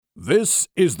This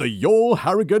is the Your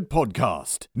Harrogate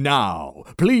podcast. Now,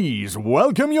 please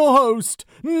welcome your host,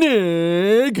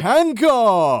 Nick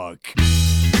Hancock.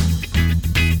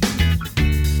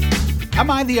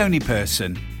 Am I the only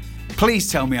person?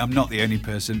 Please tell me I'm not the only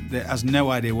person that has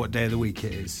no idea what day of the week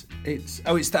it is.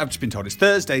 I've just been told it's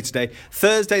Thursday today.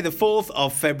 Thursday, the 4th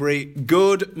of February.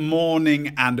 Good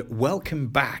morning and welcome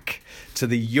back to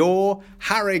the Your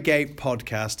Harrogate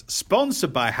podcast,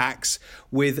 sponsored by Hacks,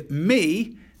 with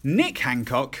me, Nick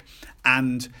Hancock.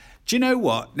 And do you know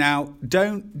what? Now,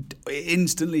 don't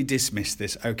instantly dismiss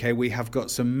this, okay? We have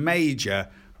got some major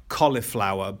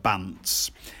cauliflower bants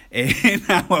in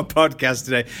our podcast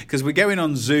today because we're going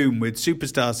on Zoom with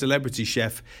superstar celebrity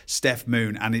chef Steph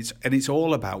Moon, and it's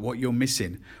all about what you're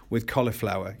missing with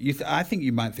cauliflower. I think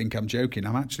you might think I'm joking.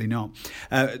 I'm actually not.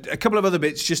 A couple of other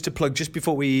bits just to plug just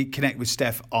before we connect with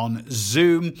Steph on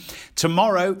Zoom.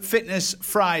 Tomorrow, Fitness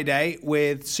Friday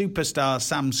with superstar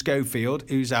Sam Schofield,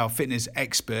 who's our fitness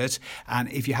expert. And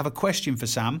if you have a question for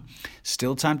Sam,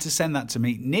 still time to send that to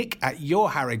me,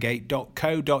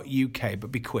 nick@yourharrogate.co.uk.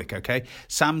 But be quick, okay?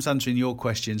 Sam's answering your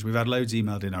questions. We've had loads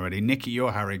emailed in already.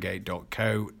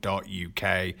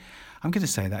 nick@yourharrogate.co.uk. I'm going to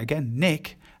say that again.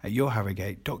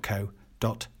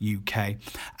 nick@yourharrogate.co.uk.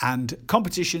 And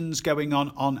competitions going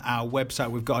on our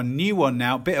website. We've got a new one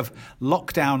now, bit of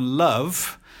lockdown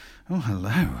love. Oh,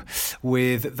 hello.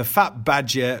 With the Fat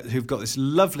Badger, who've got this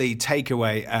lovely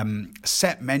takeaway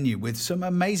set menu with some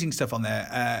amazing stuff on there.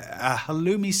 A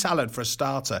halloumi salad for a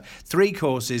starter, 3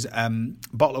 courses,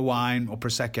 bottle of wine or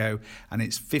Prosecco, and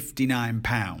it's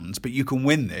 £59. But you can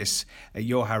win this at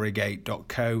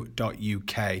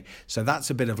yourharrogate.co.uk. So that's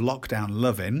a bit of lockdown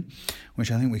loving,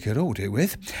 which I think we could all do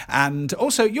with. And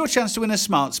also your chance to win a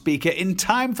smart speaker in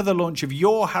time for the launch of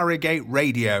Your Harrogate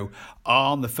Radio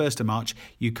on the 1st of March.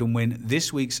 You can win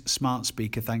this week's smart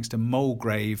speaker thanks to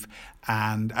Mulgrave.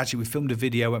 And actually, we filmed a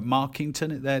video at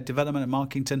Markington, at their development at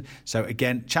Markington. So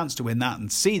again, chance to win that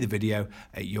and see the video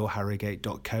at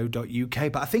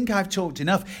yourharrogate.co.uk. But I think I've talked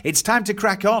enough. It's time to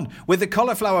crack on with the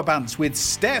cauliflower bants with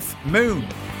Steph Moon.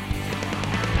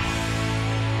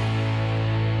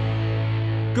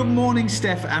 Good morning,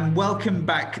 Steph, and welcome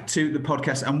back to the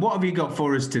podcast. And what have you got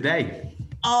for us today?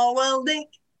 Oh, well, Nick,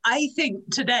 I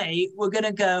think today we're going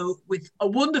to go with a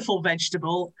wonderful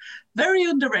vegetable, very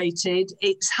underrated.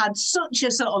 It's had such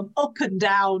a sort of up and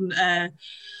down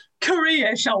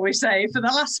career, shall we say, for the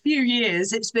last few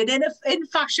years. It's been in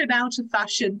fashion, out of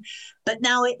fashion, but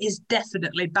now it is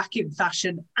definitely back in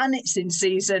fashion and it's in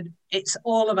season. It's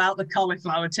all about the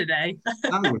cauliflower today.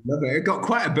 I would love it. It got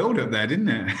quite a build-up there, didn't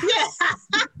it? Yeah.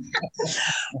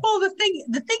 Well, the thing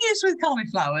is with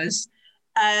cauliflowers,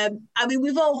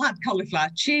 we've all had cauliflower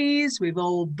cheese. We've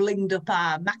all blinged up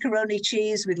our macaroni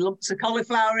cheese with lumps of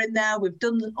cauliflower in there. We've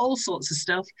done all sorts of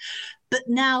stuff. But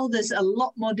now there's a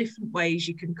lot more different ways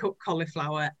you can cook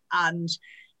cauliflower. And,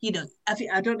 you know,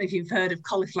 I don't know if you've heard of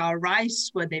cauliflower rice,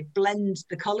 where they blend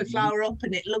the cauliflower up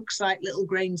and it looks like little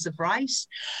grains of rice.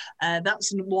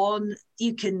 That's one.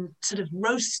 You can sort of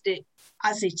roast it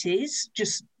as it is,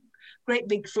 just great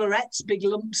big florets, big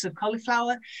lumps of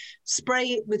cauliflower, spray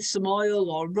it with some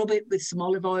oil or rub it with some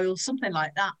olive oil, something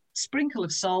like that, sprinkle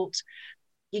of salt.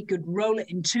 You could roll it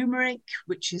in turmeric,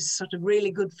 which is sort of really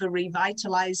good for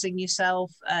revitalizing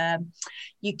yourself.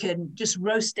 You can just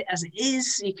roast it as it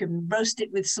is. You can roast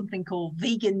it with something called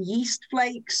vegan yeast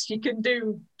flakes. You can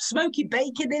do smoky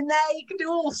bacon in there. You can do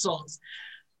all sorts.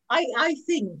 I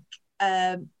think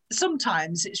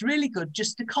sometimes it's really good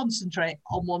just to concentrate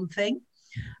on one thing.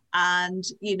 And,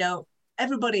 you know,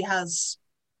 everyone's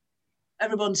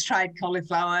tried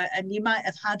cauliflower, and you might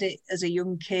have had it as a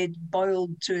young kid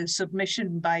boiled to a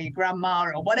submission by your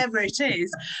grandma or whatever it is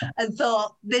and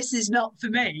thought, this is not for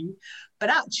me. But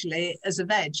actually, as a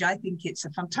veg, I think it's a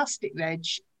fantastic veg.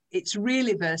 It's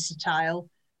really versatile,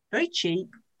 very cheap,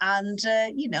 and,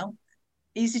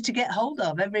 easy to get hold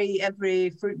of. Every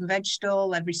fruit and veg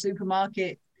stall, every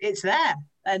supermarket, it's there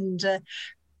and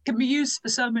can be used for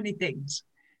so many things.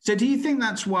 So do you think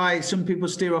that's why some people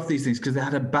steer off these things, because they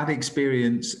had a bad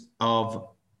experience of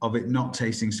it not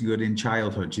tasting so good in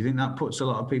childhood? Do you think that puts a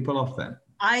lot of people off then?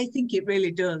 I think it really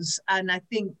does. And I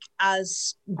think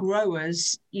as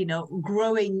growers,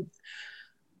 growing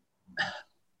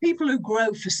people who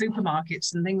grow for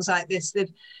supermarkets and things like this, the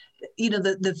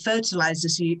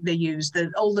fertilizers they use,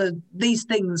 these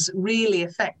things really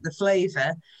affect the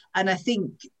flavor. And I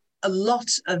think a lot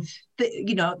of,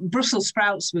 Brussels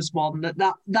sprouts was one that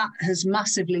has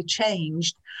massively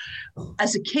changed.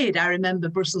 As a kid, I remember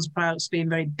Brussels sprouts being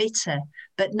very bitter,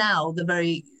 but now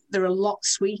they're a lot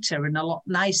sweeter and a lot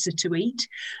nicer to eat.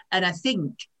 And I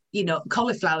think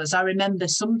cauliflowers. I remember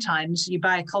sometimes you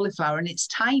buy a cauliflower and it's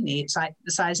tiny. It's like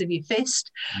the size of your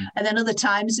fist. And then other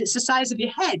times it's the size of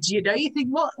your head. You think,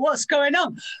 what's going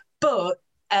on? But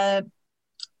I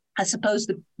suppose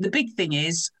the big thing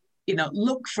is,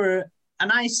 look for a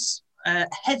nice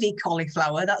heavy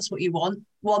cauliflower. That's what you want.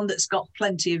 One that's got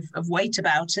plenty of weight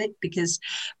about it, because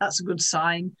that's a good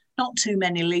sign. Not too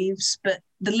many leaves, but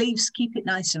the leaves keep it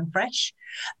nice and fresh.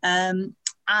 And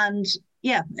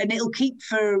it'll keep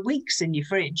for weeks in your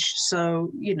fridge.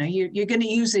 So, you're going to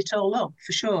use it all up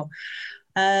for sure.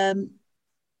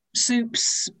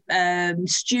 Soups,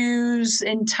 stews,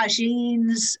 in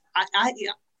tagines.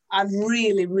 I've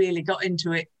really, really got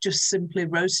into it, just simply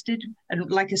roasted.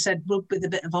 And like I said, rubbed with a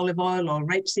bit of olive oil or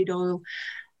rapeseed oil.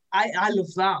 I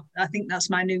love that. I think that's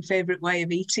my new favourite way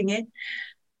of eating it.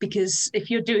 Because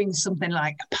if you're doing something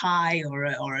like a pie or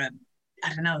a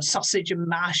I don't know, sausage and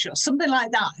mash or something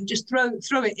like that, and just throw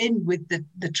it in with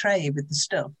the tray with the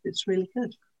stuff, it's really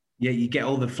good. Yeah, you get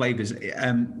all the flavours.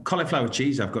 Cauliflower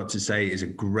cheese, I've got to say, that's a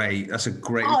great.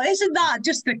 Oh, isn't that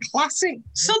just the classic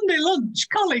Sunday lunch,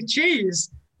 cauli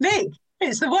cheese? Nick,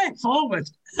 it's the way forward.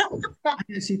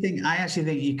 I actually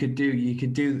think you could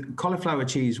do cauliflower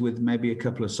cheese with maybe a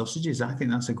couple of sausages. I think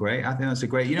that's a great. It's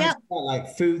quite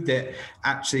like food that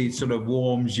actually sort of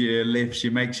warms you, lifts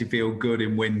you, makes you feel good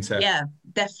in winter. Yeah,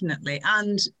 definitely.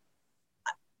 And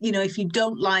if you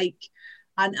don't like,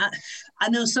 and I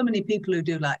know so many people who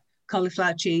do like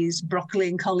cauliflower cheese, broccoli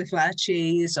and cauliflower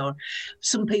cheese, or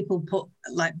some people put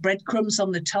like breadcrumbs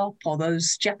on the top, or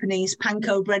those Japanese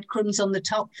panko breadcrumbs on the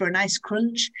top for a nice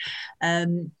crunch.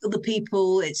 Other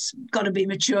people, it's got to be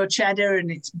mature cheddar and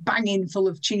it's banging full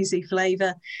of cheesy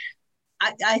flavour.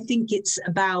 I think it's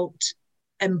about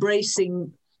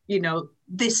embracing,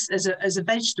 this as a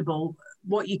vegetable,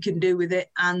 what you can do with it,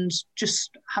 and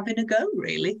just having a go,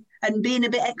 really, and being a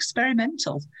bit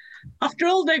experimental. After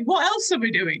all, Dave, what else are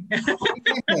we doing?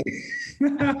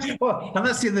 Well, and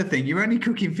that's the other thing. You're only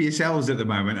cooking for yourselves at the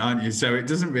moment, aren't you? So it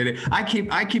doesn't really. I keep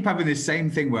having this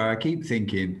same thing where I keep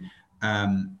thinking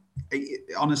on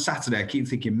a Saturday. I keep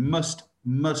thinking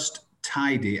must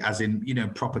tidy, as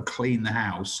in proper clean the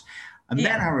house, and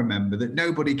then I remember that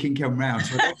nobody can come round.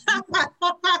 So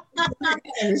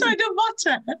so it don't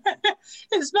matter.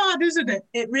 It's mad, isn't it?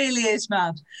 It really is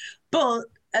mad. But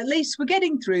at least we're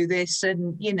getting through this,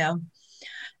 and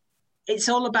it's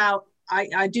all about.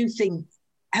 I do think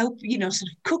help. Sort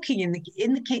of cooking in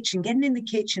the kitchen, getting in the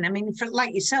kitchen. I mean, for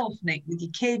like yourself, Nick, with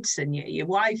your kids and your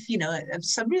wife.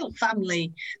 It's a real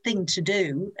family thing to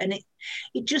do, and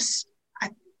it just.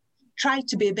 Try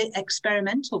to be a bit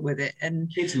experimental with it,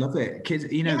 and kids love it. Kids,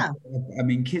 I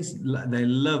mean, kids, they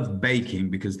love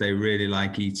baking because they really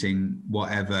like eating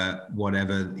whatever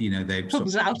they've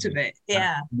comes out of it.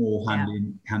 Yeah, more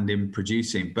hand in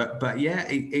producing. But yeah,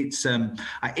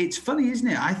 it's funny, isn't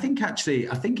it? I think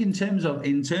in terms of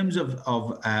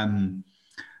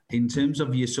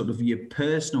your sort of your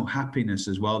personal happiness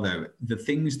as well, though, the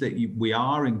things that we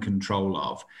are in control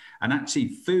of, and actually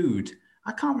food.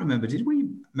 I can't remember. Did we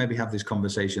maybe have this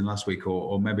conversation last week,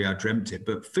 or maybe I dreamt it?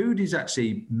 But food is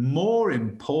actually more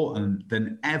important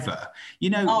than ever.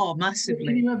 Oh, massively.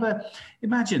 Can you ever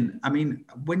imagine? I mean,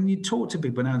 when you talk to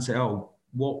people now and say, "Oh,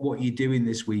 what are you doing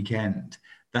this weekend?"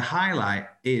 The highlight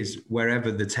is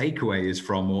wherever the takeaway is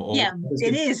from.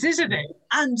 It is, isn't it?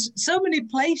 And so many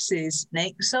places,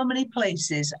 Nick. So many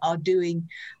places are doing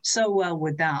so well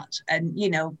with that, and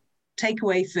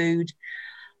takeaway food.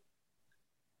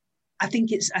 I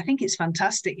think it's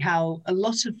fantastic how a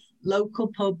lot of local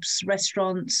pubs,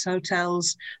 restaurants,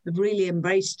 hotels have really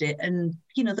embraced it, and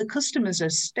the customers are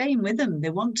staying with them. They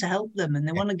want to help them, and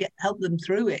they want to help them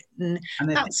through it, and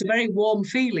that's a very warm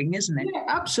feeling, isn't it? Yeah,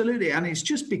 absolutely. And it's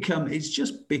just become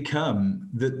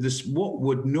this what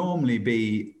would normally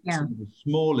be some of the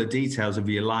smaller details of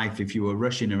your life if you were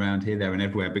rushing around here, there, and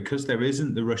everywhere, because there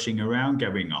isn't the rushing around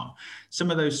going on.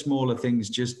 Some of those smaller things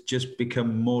just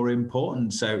become more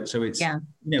important. So it's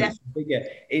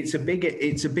it's a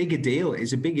bigger deal.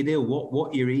 It's a bigger deal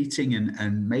what you're eating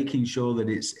and making sure that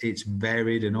it's varied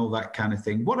and all that kind of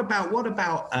thing. What about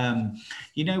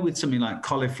with something like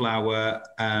cauliflower,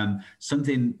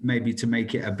 something maybe to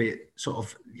make it a bit sort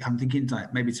of, I'm thinking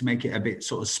like maybe to make it a bit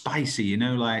sort of spicy,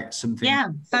 like something. Yeah,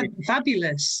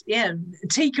 fabulous. Yeah,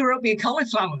 tikka up your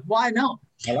cauliflower. Why not?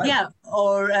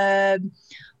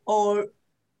 Or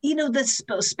the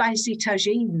spicy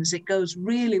tagines, it goes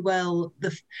really well.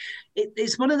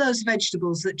 It's one of those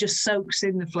vegetables that just soaks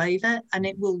in the flavour, and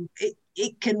it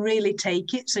can really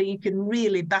take it. So you can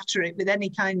really batter it with any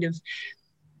kind of,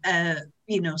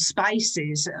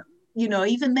 spices.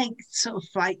 even make sort of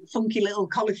like funky little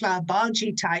cauliflower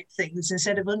bhaji type things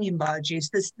instead of onion bhajis.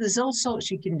 There's all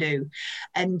sorts you can do,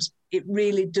 and it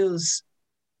really does.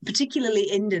 Particularly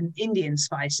Indian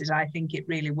spices, I think it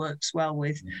really works well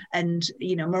with, and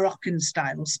Moroccan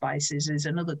style spices is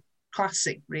another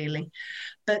classic, really.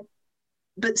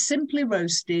 But simply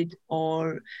roasted,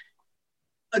 or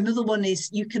another one is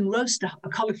you can roast a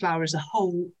cauliflower as a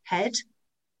whole head.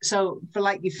 So for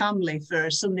like your family for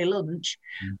a Sunday lunch,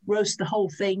 roast the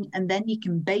whole thing, and then you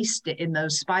can baste it in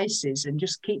those spices and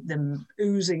just keep them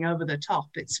oozing over the top.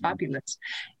 It's fabulous.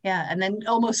 Yeah, and then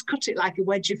almost cut it like a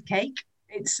wedge of cake.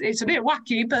 It's a bit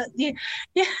wacky, but yeah.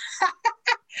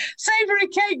 Savoury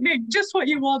cake, Nick, just what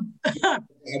you want.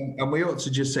 And we ought to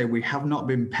just say we have not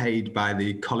been paid by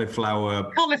the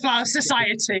Cauliflower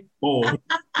Society. Or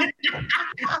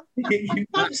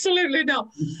Absolutely not.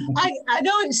 I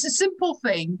know it's a simple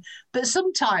thing, but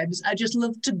sometimes I just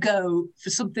love to go for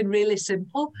something really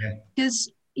simple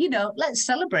because, let's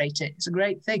celebrate it. It's a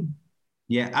great thing.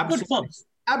 Yeah, absolutely. Good fun.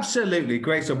 Absolutely,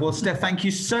 great stuff. Well, Steph, thank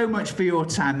you so much for your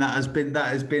time. That has been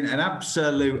an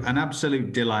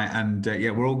absolute delight. And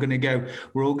we're all going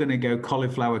to go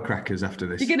cauliflower crackers after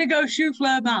this. You're going to go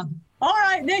choux-fleur man. All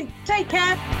right, Nick, take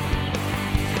care.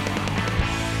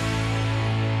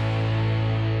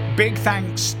 Big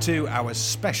thanks to our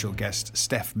special guest,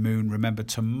 Steph Moon. Remember,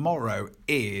 tomorrow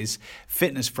is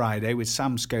Fitness Friday with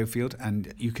Sam Schofield,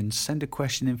 and you can send a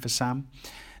question in for Sam.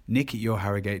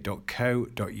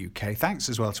 nick@yourharrogate.co.uk. Thanks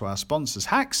as well to our sponsors,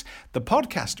 Hacks. The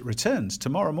podcast returns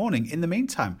tomorrow morning. In the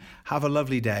meantime, have a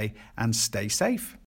lovely day and stay safe.